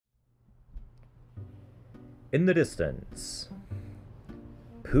In the distance,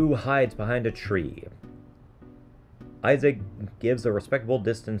 Pooh hides behind a tree. Isaac gives a respectable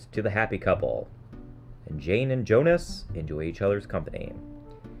distance to the happy couple, and Jane and Jonas enjoy each other's company.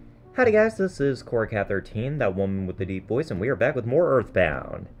 Howdy guys, this is CoreCat13, that woman with the deep voice, and we are back with more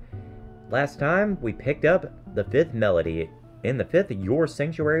EarthBound. Last time, we picked up the 5th melody in the 5th Your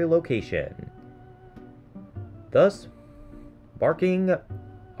Sanctuary location, thus marking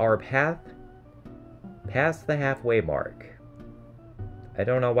our path past the halfway mark. I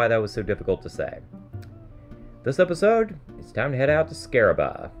don't know why that was so difficult to say. This episode, it's time to head out to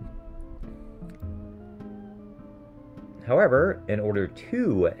Scaraba. However, in order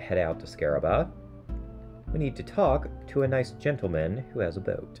to head out to Scaraba, we need to talk to a nice gentleman who has a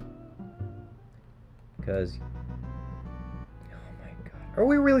boat. Because... oh my god. Are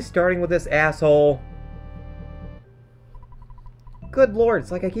we really starting with this asshole? Good lord,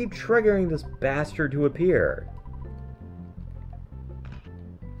 it's like I keep triggering this bastard to appear.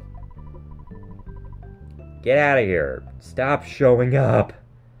 Get out of here. Stop showing up.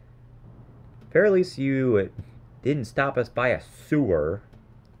 Fair at least you didn't stop us by a sewer.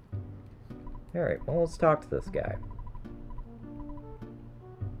 Alright, well, let's talk to this guy.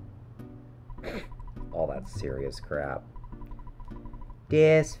 All that serious crap.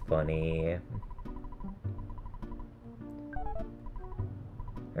 This funny.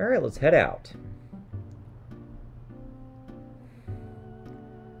 Alright, let's head out.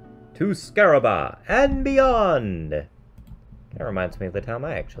 To Scaraba and beyond! That reminds me of the time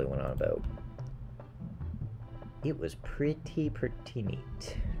I actually went on a boat. It was pretty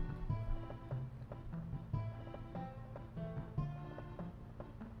neat.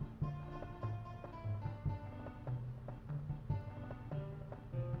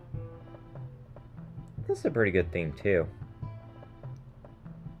 This is a pretty good theme too.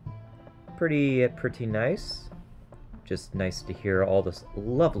 Pretty nice. Just nice to hear all this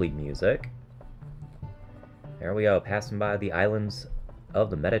lovely music. There we go, passing by the islands of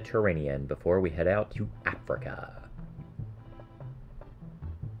the Mediterranean before we head out to Africa.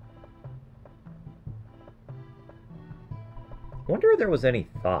 Wonder if there was any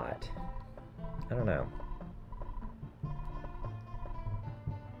thought. I don't know.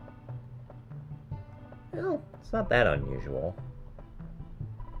 Well, it's not that unusual.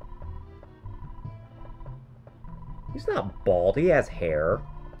 He's not bald, he has hair.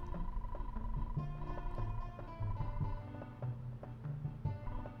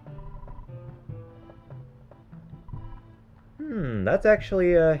 That's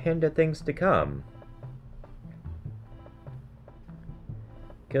actually a hint at things to come.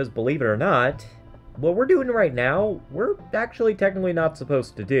 Because believe it or not, what we're doing right now, we're actually technically not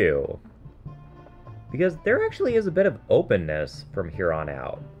supposed to do. Because there actually is a bit of openness from here on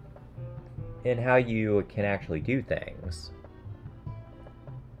out in how you can actually do things.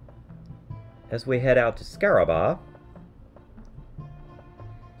 As we head out to Scaraba,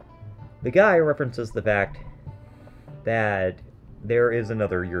 the guy references the fact that there is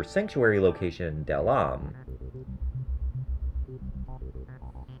another Your Sanctuary location in Dalaam.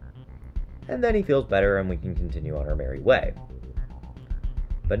 And then he feels better and we can continue on our merry way.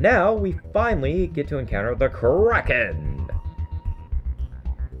 But now we finally get to encounter the Kraken!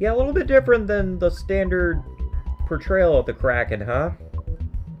 Yeah, a little bit different than the standard portrayal of the Kraken, huh?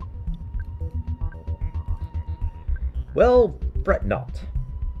 Well, fret not.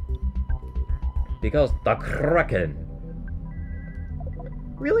 Because the Kraken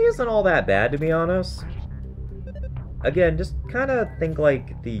really isn't all that bad, to be honest. Again, just kind of think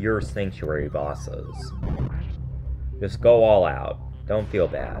like the Your Sanctuary bosses. Just go all out. Don't feel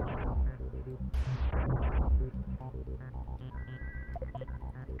bad.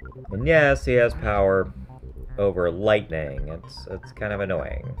 And yes, he has power over lightning. It's kind of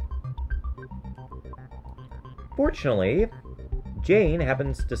annoying. Fortunately, Jane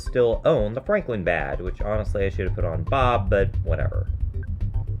happens to still own the Franklin badge, which honestly I should have put on Bob, but whatever.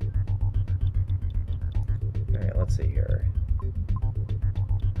 Alright, let's see here.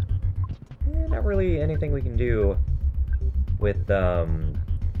 Not really anything we can do with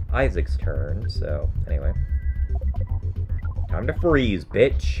Isaac's turn, so anyway. Time to freeze,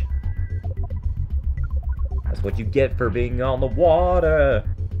 bitch! That's what you get for being on the water!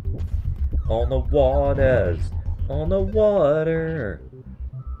 On the waters! On the water!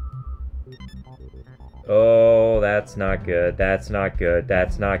 Oh, that's not good. That's not good.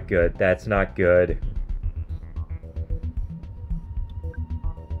 That's not good. That's not good.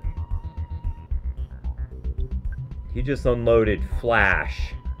 He just unloaded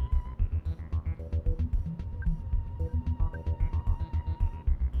Flash.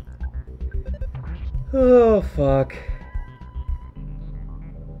 Oh, fuck.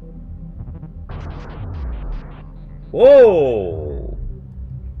 Whoa!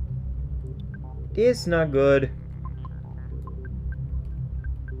 This is not good.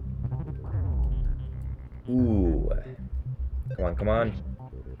 Ooh. Come on, come on.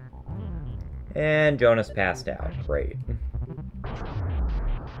 And Jonas passed out. Great.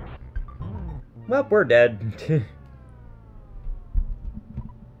 Well, we're dead.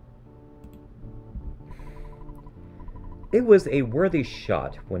 It was a worthy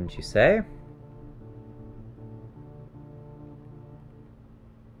shot, wouldn't you say?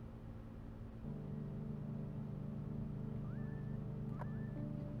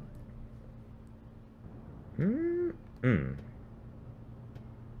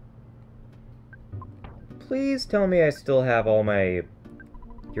 Please tell me I still have all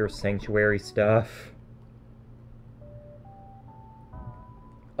your sanctuary stuff.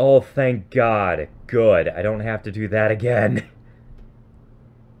 Oh, thank God. Good. I don't have to do that again.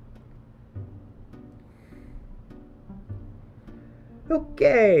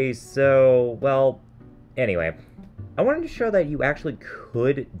 Okay, so, well, anyway. I wanted to show that you actually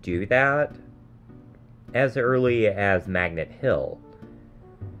could do that as early as Magnet Hill.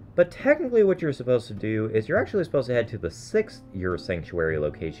 But technically what you're supposed to do is you're actually supposed to head to the 6th Year Sanctuary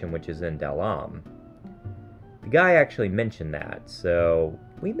location, which is in Dalaam. The guy actually mentioned that, so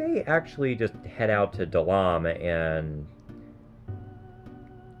we may actually just head out to Dalaam and...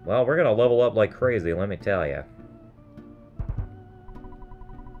 well, we're gonna level up like crazy, let me tell you.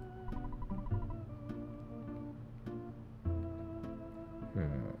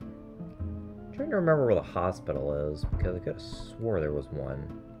 I'm trying to remember where the hospital is, because I could have swore there was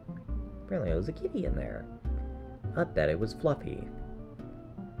one. Apparently, there was a kitty in there. I bet it was Fluffy.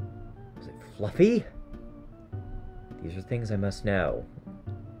 Was it Fluffy? These are things I must know.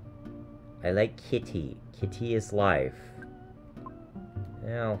 I like Kitty. Kitty is life.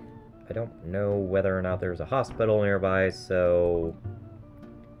 Well, I don't know whether or not there's a hospital nearby, so...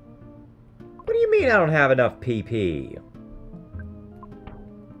 What do you mean I don't have enough PP?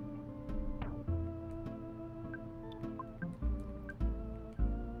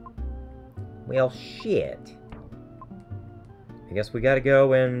 Well, shit. I guess we gotta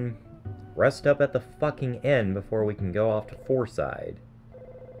go and rest up at the fucking inn before we can go off to Fourside.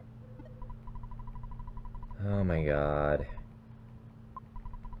 Oh my god.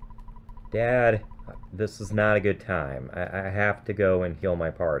 Dad, this is not a good time. I have to go and heal my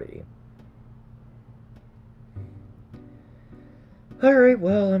party. Alright,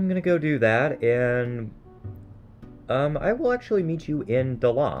 well, I'm gonna go do that, and... I will actually meet you in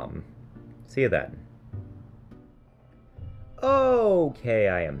Dalaam. See you then. Okay,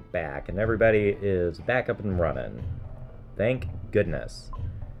 I am back, and everybody is back up and running. Thank goodness.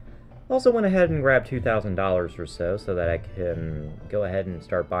 Also went ahead and grabbed $2,000 or so that I can go ahead and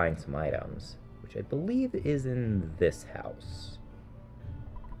start buying some items, which I believe is in this house.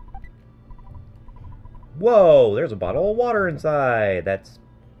 Whoa, there's a bottle of water inside. That's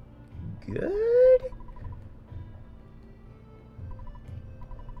good?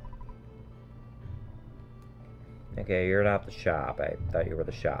 Okay, you're not the shop. I thought you were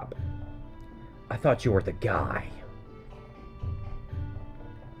the shop. I thought you were the guy.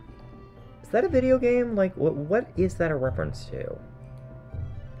 Is that a video game? Like, what is that a reference to?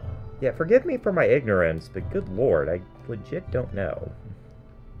 Yeah, forgive me for my ignorance, but good lord, I legit don't know.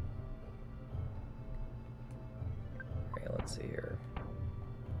 Alright, let's see here.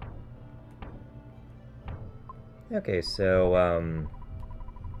 Okay, so,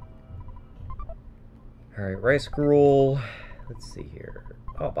 alright, rice gruel. Let's see here.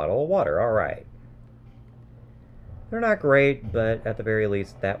 Oh, a bottle of water, alright. They're not great, but at the very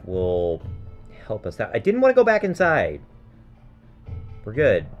least, that will help us out. I didn't want to go back inside. We're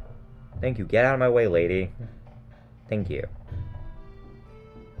good. Thank you. Get out of my way, lady. Thank you.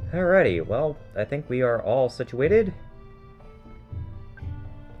 Alrighty, well, I think we are all situated.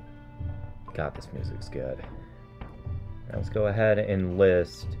 God, this music's good. Now let's go ahead and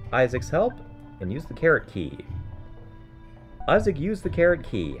list Isaac's help and use the carrot key. Isaac used the carrot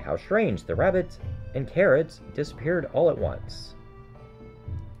key. How strange. The rabbit and carrots disappeared all at once.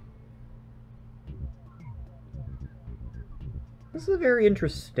 This is a very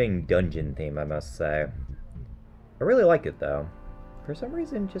interesting dungeon theme, I must say. I really like it, though. For some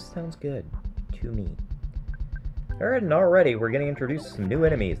reason, it just sounds good to me. Alright, and already we're getting introduced to some new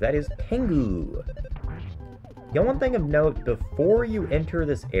enemies. That is Tengu. One thing of note, before you enter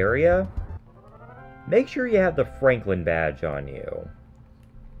this area, make sure you have the Franklin badge on you.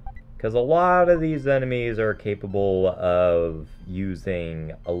 Because a lot of these enemies are capable of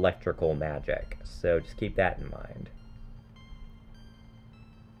using electrical magic, so just keep that in mind.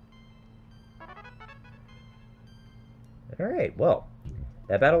 Alright, well,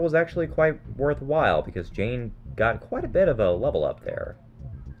 that battle was actually quite worthwhile because Jane got quite a bit of a level up there.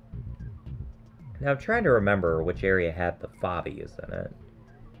 Now I'm trying to remember which area had the fobbies in it.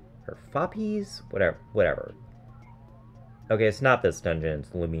 Or foppies? Whatever. Okay, it's not this dungeon, it's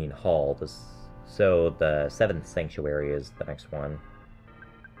Lumine Hall. So the 7th Sanctuary is the next one.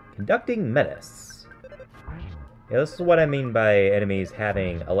 Conducting Menace. Yeah, this is what I mean by enemies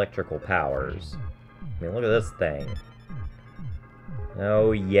having electrical powers. I mean, look at this thing.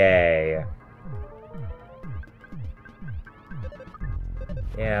 Oh, yay.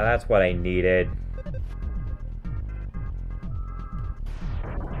 Yeah, that's what I needed.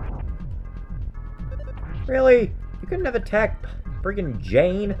 Really? You couldn't have attacked freaking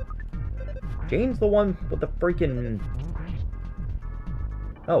Jane? Jane's the one with the freaking...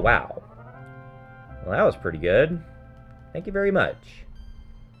 Oh, wow. Well, that was pretty good. Thank you very much.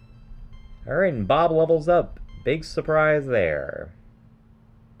 Alright, and Bob levels up. Big surprise there.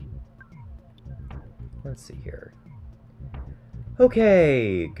 Let's see here.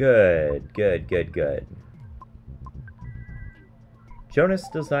 Okay, good. Jonas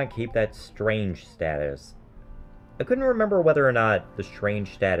does not keep that strange status. I couldn't remember whether or not the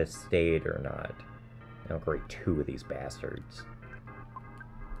strange status stayed or not. Oh, great, 2 of these bastards.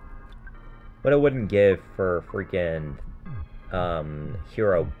 What I wouldn't give for freaking,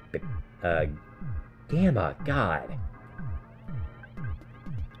 hero, Gamma, God.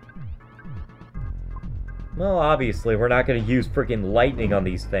 Well, obviously, we're not going to use freaking lightning on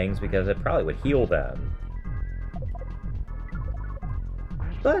these things because it probably would heal them.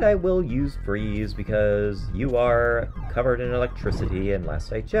 But I will use freeze because you are covered in electricity, and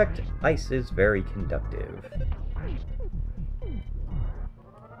last I checked, ice is very conductive.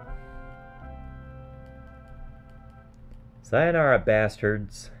 Sayonara,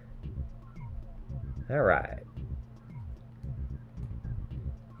 bastards. Alright.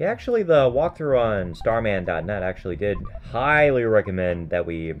 Yeah, actually, the walkthrough on starman.net actually did highly recommend that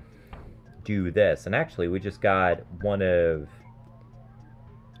we do this. And actually, we just got one of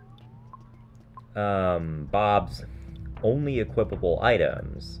Bob's only equipable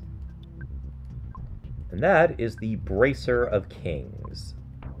items. And that is the Bracer of Kings.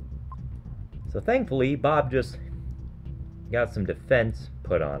 So thankfully, Bob just got some defense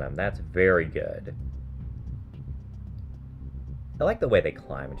put on him. That's very good. I like the way they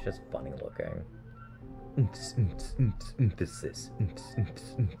climb. It's just funny looking.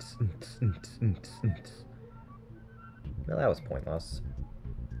 Well, that was pointless.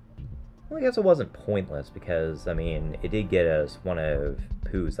 Well, I guess it wasn't pointless because, I mean, it did get us one of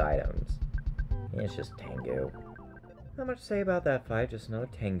Pooh's items. And it's just Tengu. Not much to say about that fight, just another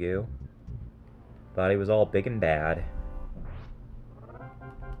Tengu. Thought he was all big and bad.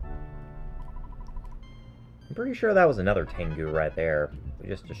 I'm pretty sure that was another Tengu right there. We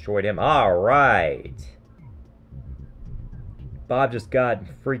just destroyed him. Alright! Bob just got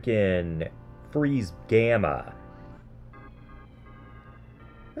freaking Freeze Gamma.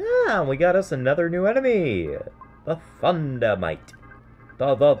 Ah, we got us another new enemy! The Thundermite.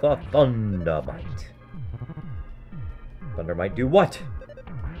 The Thundermite. Thundermite do what?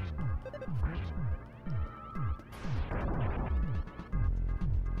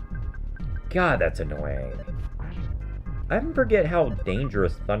 God, that's annoying. I often forget how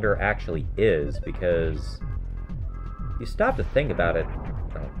dangerous thunder actually is, because you stop to think about it.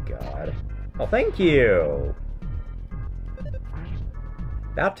 Oh, God. Oh, thank you!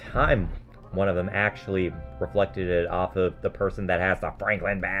 About time one of them actually reflected it off of the person that has the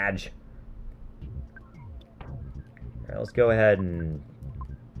Franklin badge. Alright, let's go ahead and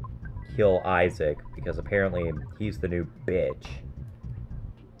kill Isaac, because apparently he's the new bitch.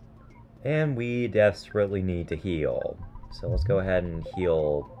 And we desperately need to heal. So let's go ahead and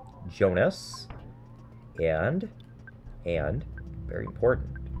heal Jonas. And, very important,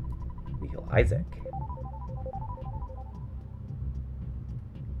 we heal Isaac.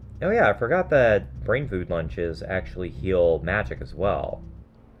 Oh yeah, I forgot that brain food lunches actually heal magic as well.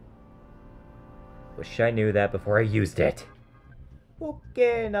 Wish I knew that before I used it.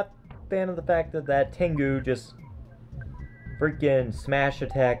 Okay, not a fan of the fact that that Tengu just freaking smash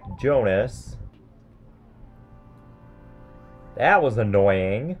attacked Jonas. That was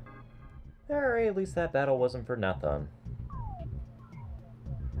annoying. Alright, at least that battle wasn't for nothing.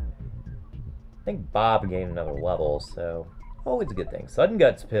 I think Bob gained another level, so always a good thing. Sudden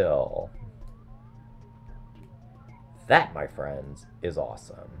Guts Pill. That, my friends, is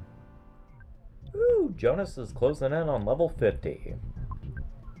awesome. Ooh, Jonas is closing in on level 50.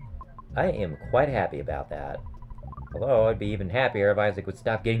 I am quite happy about that. Although, I'd be even happier if Isaac would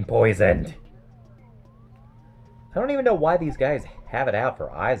stop getting poisoned. I don't even know why these guys have it out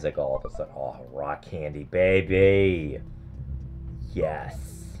for Isaac all of a sudden. Oh, rock candy, baby.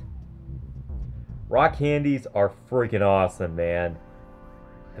 Yes. Rock candies are freaking awesome, man.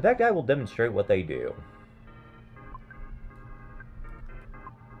 In fact, I will demonstrate what they do.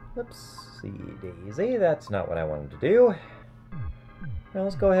 Oopsie-daisy, that's not what I wanted to do. Now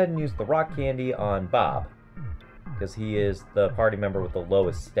let's go ahead and use the rock candy on Bob, because he is the party member with the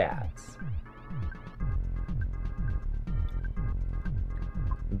lowest stats.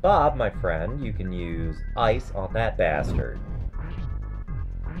 Bob, my friend, you can use ice on that bastard.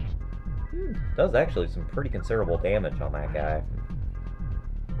 Does actually some pretty considerable damage on that guy.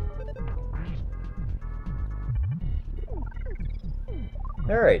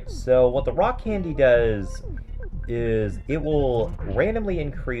 Alright, so what the rock candy does is it will randomly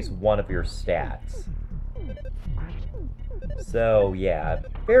increase one of your stats. So, yeah,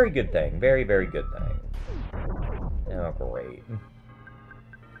 very good thing. Very, very good thing. Oh, great.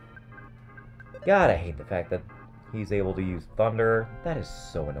 God, I hate the fact that he's able to use thunder. That is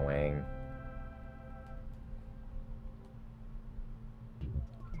so annoying.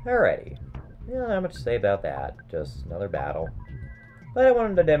 Alrighty. Yeah, not much to say about that. Just another battle. But I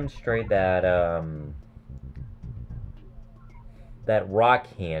wanted to demonstrate that, that rock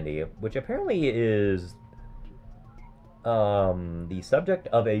candy, which apparently is, the subject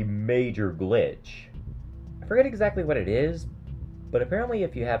of a major glitch. I forget exactly what it is, but apparently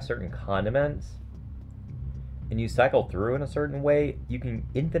if you have certain condiments, and you cycle through in a certain way, you can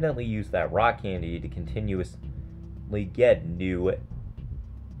infinitely use that rock candy to continuously get new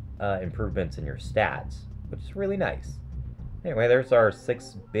improvements in your stats, which is really nice. Anyway, there's our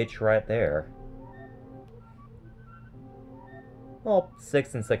 6 bitch right there. Well,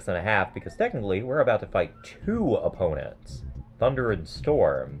 6 and 6.5, because technically we're about to fight 2 opponents. Thunder and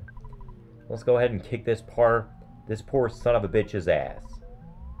Storm. Let's go ahead and kick this poor son of a bitch's ass.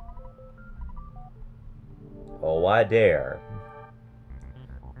 Oh, I dare.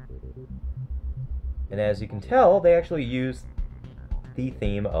 And as you can tell, they actually use the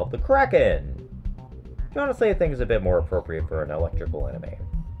theme of the Kraken. Which honestly I think is a bit more appropriate for an electrical enemy.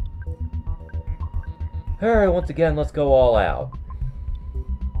 Alright, once again, let's go all out.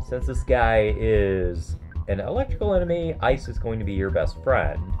 Since this guy is an electrical enemy, ice is going to be your best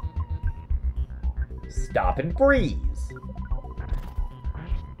friend. Stop and freeze!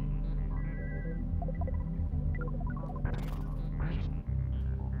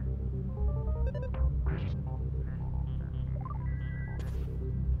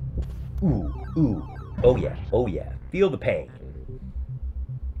 Ooh, ooh. Oh yeah, oh yeah. Feel the pain.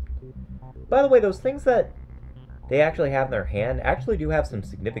 By the way, those things that they actually have in their hand actually do have some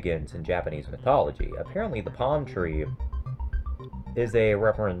significance in Japanese mythology. Apparently the palm tree is a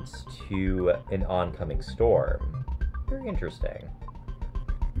reference to an oncoming storm. Very interesting.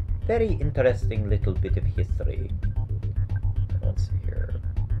 Very interesting little bit of history. Let's see here.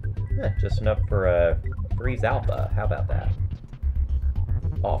 Just enough for a freeze alpha. How about that?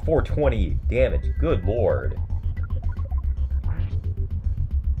 Oh, 420 damage. Good lord.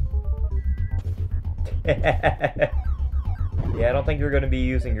 Yeah, I don't think you're going to be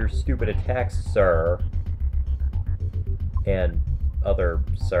using your stupid attacks, sir. And other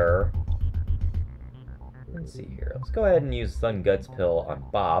sir. Let's see here. Let's go ahead and use Sun Guts Pill on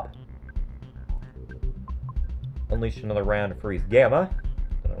Bob. Unleash another round of Freeze Gamma.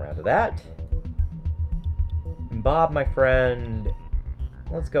 Another round of that. And Bob, my friend,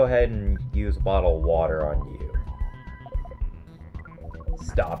 let's go ahead and use a bottle of water on you.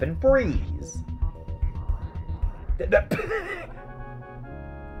 Stop and freeze!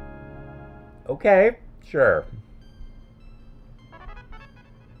 Okay, sure.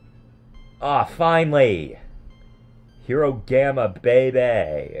 Ah, finally! Hero Gamma,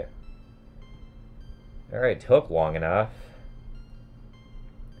 baby! Alright, took long enough.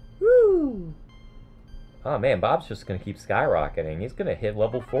 Woo! Oh man, Bob's just gonna keep skyrocketing. He's gonna hit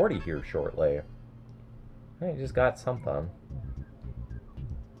level 40 here shortly. He just got something.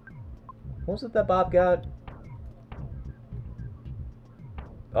 What was it that Bob got?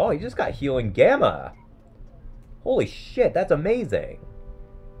 Oh, he just got Healing Gamma! Holy shit, that's amazing!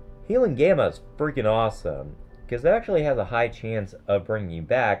 Healing Gamma is freaking awesome, because it actually has a high chance of bringing you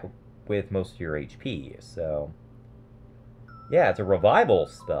back with most of your HP, so... yeah, it's a revival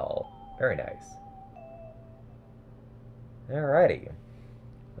spell. Very nice. Alrighty.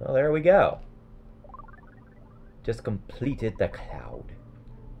 Well, there we go. Just completed the cloud.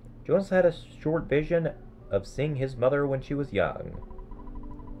 Jonas had a short vision of seeing his mother when she was young.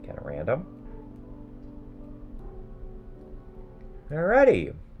 Kind of random.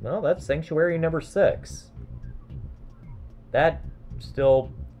 Alrighty. Well, that's Sanctuary number 6. That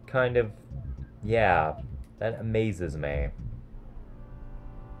still kind of... yeah, that amazes me.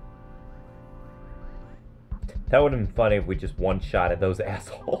 That would have been funny if we just one-shotted those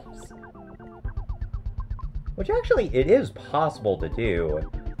assholes. Which actually, it is possible to do.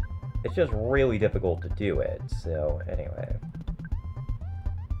 It's just really difficult to do it. So, anyway.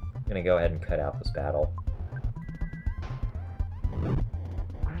 I'm gonna go ahead and cut out this battle.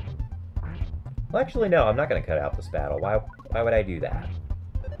 Well, actually, no, I'm not gonna cut out this battle. Why would I do that?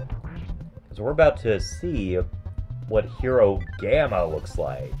 Because we're about to see what Hero Gamma looks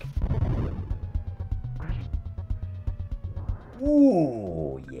like.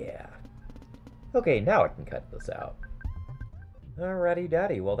 Ooh, yeah. Okay, now I can cut this out. Alrighty,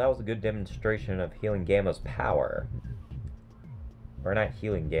 daddy. Well, that was a good demonstration of Healing Gamma's power. Or not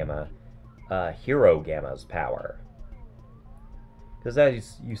Healing Gamma, Hero Gamma's power. Because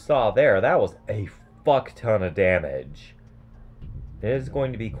as you saw there, that was a fuck ton of damage. It is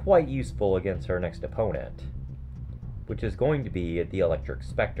going to be quite useful against our next opponent, which is going to be the Electric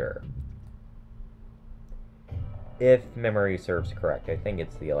Spectre. If memory serves correct, I think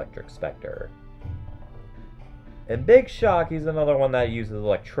it's the Electric Spectre. And Big Shock, he's another one that uses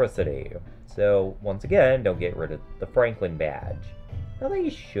electricity. So, once again, don't get rid of the Franklin badge. I don't think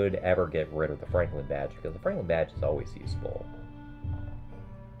you should ever get rid of the Franklin badge, because the Franklin badge is always useful.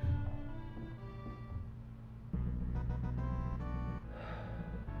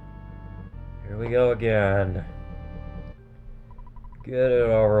 Here we go again. Get it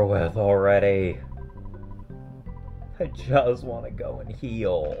over with already. I just want to go and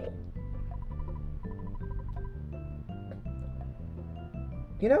heal.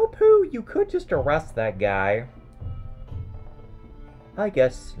 You know, Pooh, you could just arrest that guy. I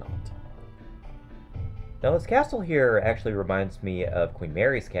guess not. Now, this castle here actually reminds me of Queen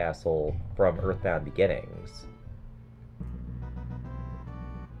Mary's castle from EarthBound Beginnings.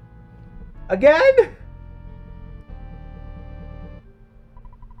 Again?!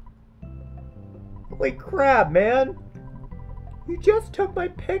 Holy crap, man! You just took my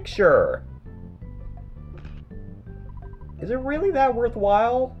picture! Is it really that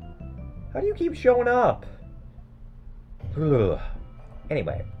worthwhile? How do you keep showing up? Ugh.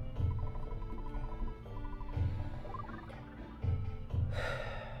 Anyway.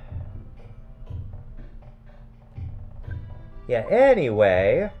 Yeah,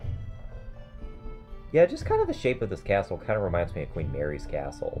 anyway. Yeah, just kind of the shape of this castle kind of reminds me of Queen Mary's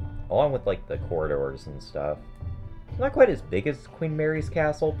castle. Along with, like, the corridors and stuff. It's not quite as big as Queen Mary's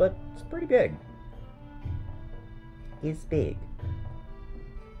castle, but it's pretty big. It's big.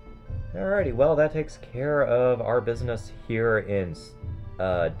 Alrighty, well, that takes care of our business here in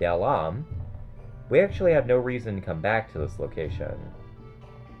Dalaam. We actually have no reason to come back to this location.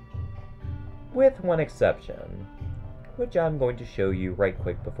 With one exception, which I'm going to show you right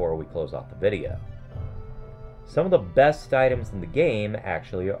quick before we close off the video. Some of the best items in the game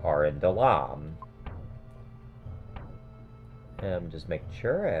actually are in Dalaam. And I'm just making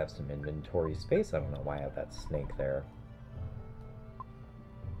sure I have some inventory space. I don't know why I have that snake there.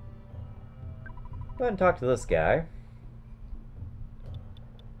 Go ahead and talk to this guy.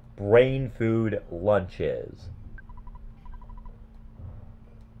 Brain food lunches.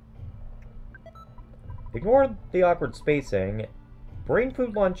 Ignore the awkward spacing. Brain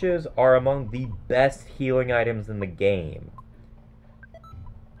food lunches are among the best healing items in the game.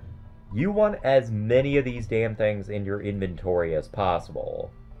 You want as many of these damn things in your inventory as possible.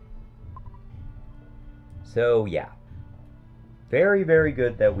 So, yeah. Very, very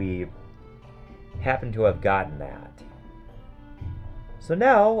good that we happen to have gotten that. So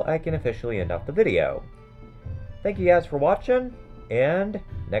now, I can officially end off the video. Thank you guys for watching, and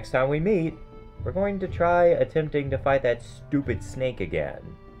next time we meet, we're going to try attempting to fight that stupid snake again.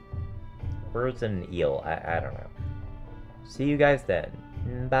 Or it's an eel, I don't know. See you guys then.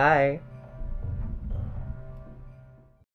 Bye.